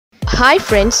Hi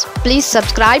friends, please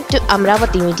subscribe to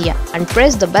Amravathi Media and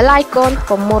press the bell icon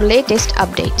for more latest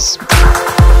updates.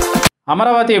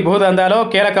 Amaravati భూదందాలో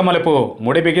కీలక మలుపు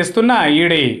ముడి బిగిస్తున్న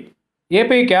ED.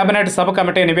 AP cabinet sub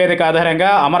committee నివేదిక ఆధారంగా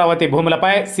అమరావతి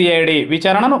భూములపై CID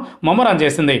విచారణను ముమ్మరం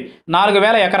చేసింది.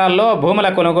 4,000 ఎకరాల్లో భూముల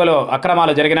కొనుగోలు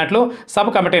అక్రమాలు జరిగినట్లు సబ్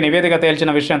కమిటీ నివేదిక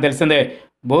తేల్చిన విషయం తెలిసిందే.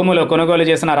 భూములు కొనుగోలు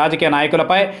చేసిన రాజకీయ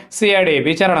నాయకులపై సిఐడి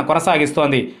విచారణ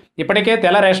కొనసాగిస్తోంది. ఇప్పటికే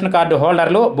తెల్ల రేషన్ కార్డు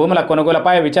హోల్డర్లు భూముల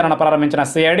కొనుగోలుపై విచారణ ప్రారంభించిన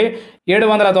సిఐడి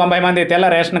 790 మంది తెల్ల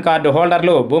రేషన్ కార్డు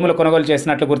హోల్డర్లు భూములు కొనుగోలు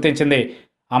చేసినట్లు గుర్తించింది.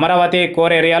 అమరావతి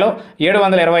కోర్ ఏరియాలో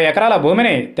 720 ఎకరాల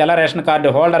భూమిని తెల్ల రేషన్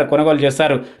కార్డు హోల్డర్ కొనుగోలు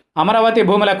చేశారు. అమరావతి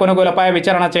భూముల కొనుగోలుపై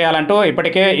విచారణ చేయాలంటూ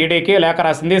ఇప్పటికే ఈడీకి లేఖ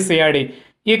రాసింది సిఐడి.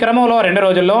 ఈ క్రమంలో 2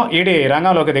 రోజుల్లో ఈడీ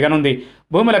రంగంలోకి దిగనుంది.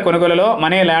 భూముల కొనుగోలులో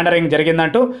మనీ లాండరింగ్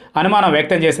జరిగిందంటూ అనుమానం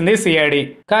వ్యక్తం చేసింది సిఐడి.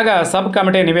 కాగా సబ్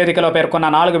కమిటీ నివేదికలో పేర్కొన్న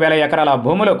 4,000 ఎకరాల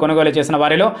భూములు కొనుగోలు చేసిన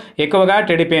వారిలో ఎక్కువగా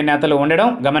టీడీపీ నేతలు ఉండడం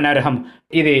గమనార్హం.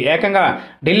 ఇది ఏకంగా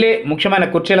ఢిల్లీ ముఖ్యమైన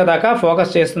కుర్చీల దాకా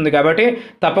ఫోకస్ చేస్తుంది కాబట్టి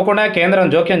తప్పకుండా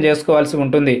కేంద్రం జోక్యం చేసుకోవాల్సి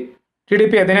ఉంటుంది.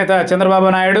 టీడీపీ అధినేత చంద్రబాబు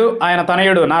నాయుడు, ఆయన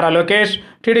తనయుడు నారా లోకేష్,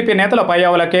 టీడీపీ నేతల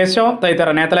పయ్యావుల కేశవ్ తదితర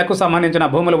నేతలకు సంబంధించిన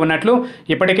భూములు ఉన్నట్లు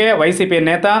ఇప్పటికే వైసీపీ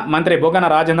నేత మంత్రి బుగ్గన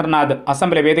రాజేంద్రనాథ్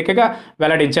అసెంబ్లీ వేదికగా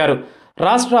వెల్లడించారు.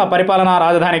 రాష్ట్ర పరిపాలనా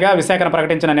రాజధానిగా విశాఖను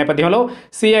ప్రకటించిన నేపథ్యంలో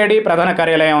సిఐడి ప్రధాన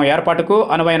కార్యాలయం ఏర్పాటుకు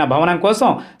అనువైన భవనం కోసం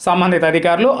సంబంధిత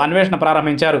అధికారులు అన్వేషణ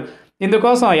ప్రారంభించారు.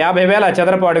 ఇందుకోసం 50,000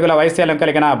 చదరపు అడుగుల వైశాల్యం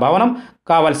కలిగిన భవనం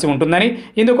కావాల్సి ఉంటుందని,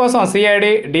 ఇందుకోసం సిఐడి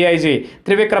డీఐజీ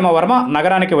త్రివిక్రమ వర్మ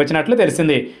నగరానికి వచ్చినట్లు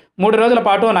తెలిసింది. 3 రోజుల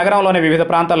పాటు నగరంలోని వివిధ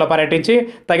ప్రాంతాల్లో పర్యటించి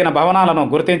తగిన భవనాలను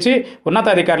గుర్తించి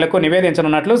ఉన్నతాధికారులకు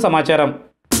నివేదించనున్నట్లు సమాచారం.